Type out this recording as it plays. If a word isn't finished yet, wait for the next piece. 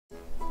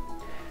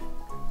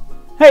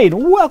Hey,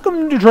 and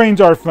welcome to Trains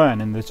Are Fun.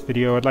 In this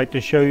video I'd like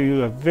to show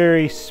you a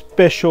very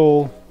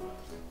special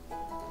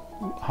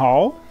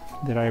haul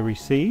that I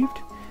received.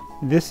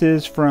 This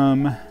is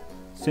from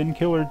Sin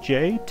Killer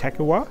J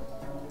Tekikawa.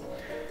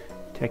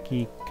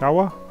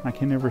 I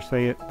can never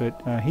say it, but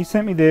he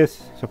sent me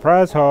this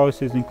surprise haul. It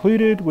says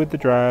included with the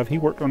drive, he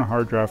worked on a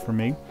hard drive for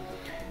me,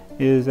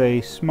 is a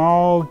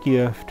small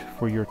gift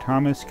for your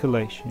Thomas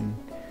collection.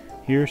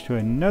 Here's to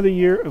another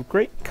year of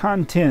great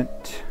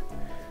content.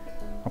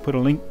 I'll put a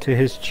link to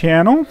his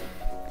channel,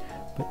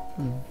 but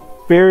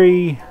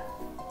it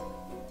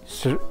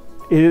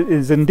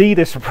is indeed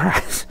a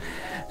surprise.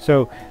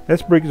 So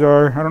that's Brick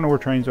Tsar. I don't know where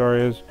Train Tsar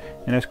is,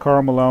 and that's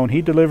Carl Malone.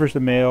 He delivers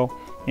the mail,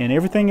 and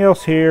everything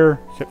else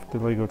here, except for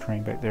the Lego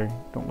train back there,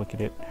 don't look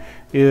at it,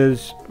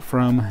 is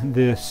from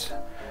this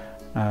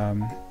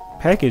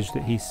package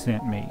that he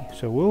sent me.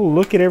 So we'll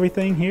look at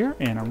everything here,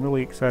 and I'm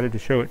really excited to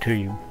show it to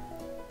you.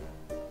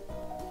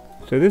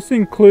 So this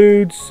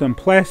includes some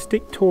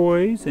plastic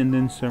toys and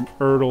then some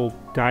Ertl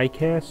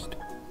die-cast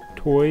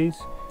toys.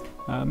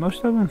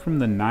 Most of them from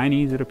the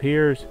 90s, it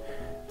appears.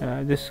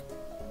 This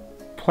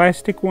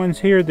plastic ones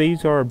here,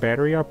 these are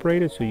battery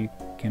operated, so you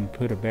can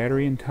put a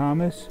battery in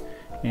Thomas.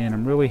 And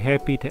I'm really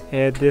happy to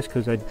add this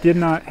because I did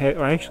not have,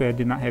 actually I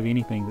did not have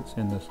anything that's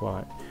in this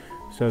lot.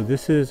 So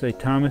this is a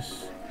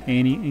Thomas,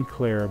 Annie, and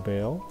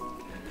Clarabel.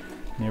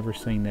 Never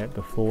seen that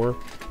before.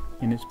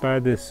 And it's by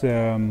this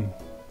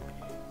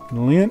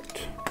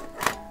Nylint.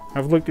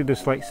 I've looked at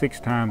this like 6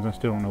 times. I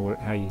still don't know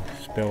how you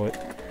spell it.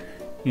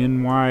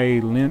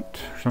 Nylint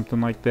or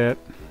something like that.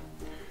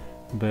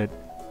 But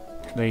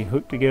they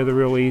hook together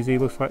real easy.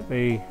 Looks like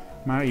they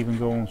might even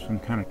go on some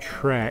kind of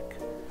track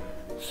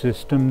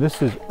system.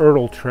 This is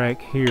Ertl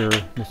track here.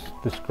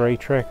 This gray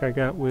track I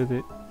got with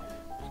it.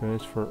 So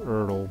it's for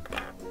Ertl.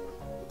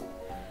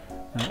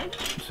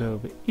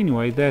 But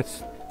anyway,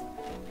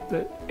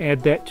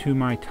 add that to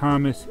my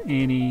Thomas,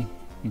 Annie,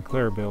 and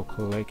Clarabel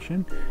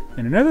collection.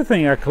 And another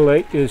thing I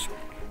collect is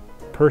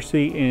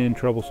Percy and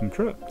Troublesome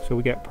Truck. So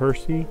we got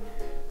Percy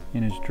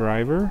and his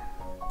driver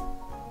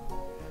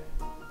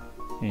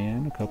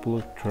and a couple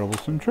of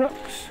Troublesome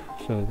Trucks.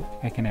 So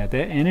I can add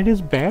that, and it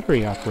is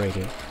battery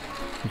operated,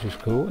 which is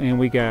cool. And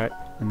we got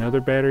another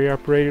battery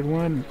operated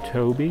one,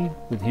 Toby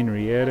with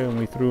Henrietta, and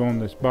we threw on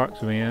this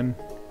box van,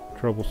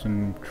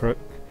 Troublesome Truck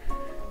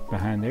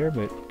behind there,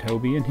 but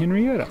Toby and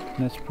Henrietta.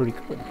 That's pretty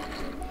cool.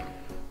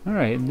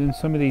 Alright, and then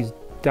some of these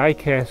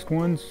die-cast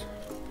ones.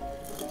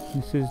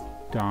 This is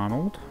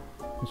Donald.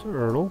 It's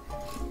Ertl.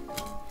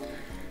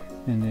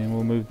 And then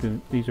we'll move to,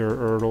 these are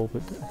Ertl,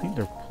 but I think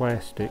they're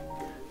plastic.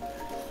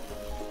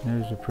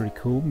 Those are pretty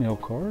cool mail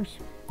cars.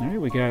 Alright,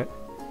 we got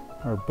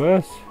our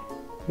bus.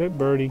 Is that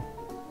Birdie?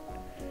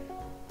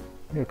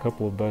 We got a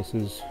couple of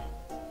buses.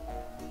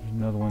 There's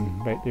another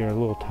one back there, a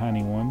little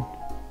tiny one.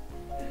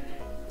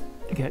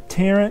 We got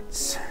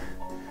Terrence.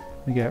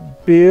 We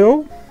got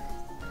Bill.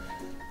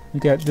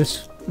 We got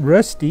this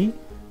Rusty,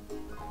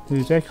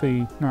 who's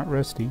actually not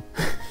Rusty.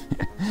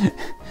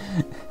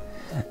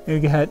 We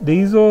got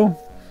Diesel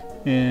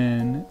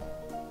and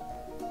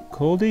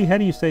Coldy. How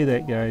do you say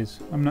that, guys?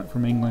 I'm not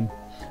from England,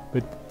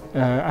 but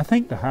I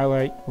think the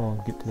highlight, well,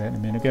 I'll get to that in a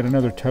minute. I've got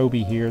another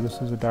Toby here.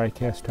 This is a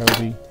die-cast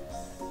Toby.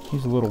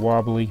 He's a little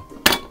wobbly.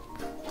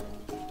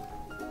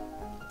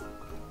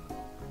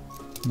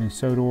 And a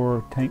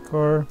Sodor tank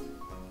car.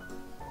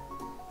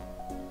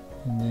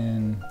 And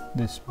then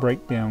this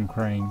breakdown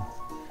crane.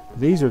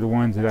 These are the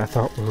ones that I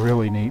thought were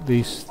really neat.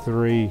 These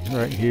 3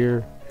 right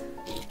here.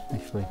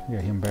 Actually, I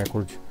got him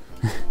backwards.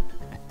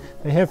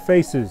 They have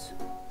faces.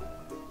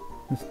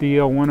 This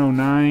DL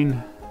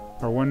 109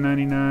 or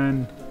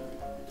 199.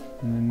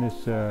 And then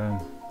this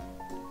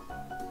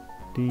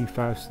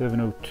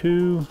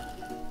D5702.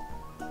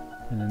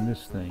 And then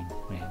this thing.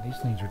 Man, these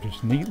things are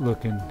just neat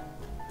looking.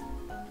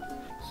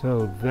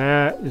 So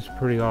that is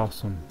pretty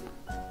awesome.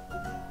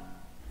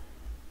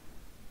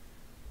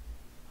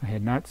 I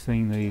had not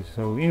seen these.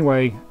 So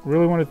anyway,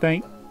 really want to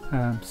thank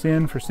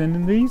Sin for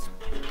sending these.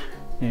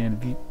 And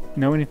if you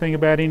know anything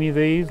about any of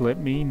these, let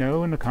me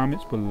know in the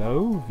comments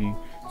below. If you've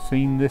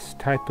seen this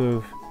type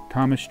of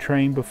Thomas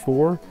train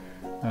before,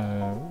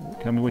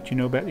 tell me what you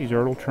know about these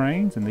Ertl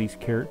trains and these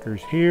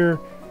characters here.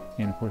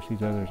 And of course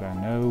these others I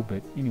know.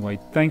 But anyway,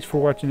 thanks for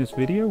watching this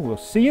video. We'll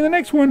see you in the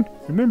next one.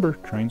 Remember,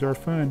 trains are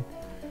fun.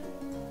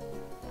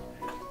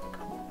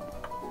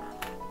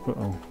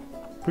 Uh-oh.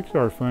 Bricks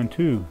are fun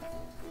too.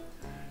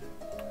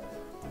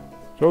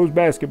 So is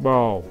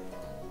basketball.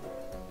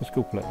 Let's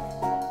go play.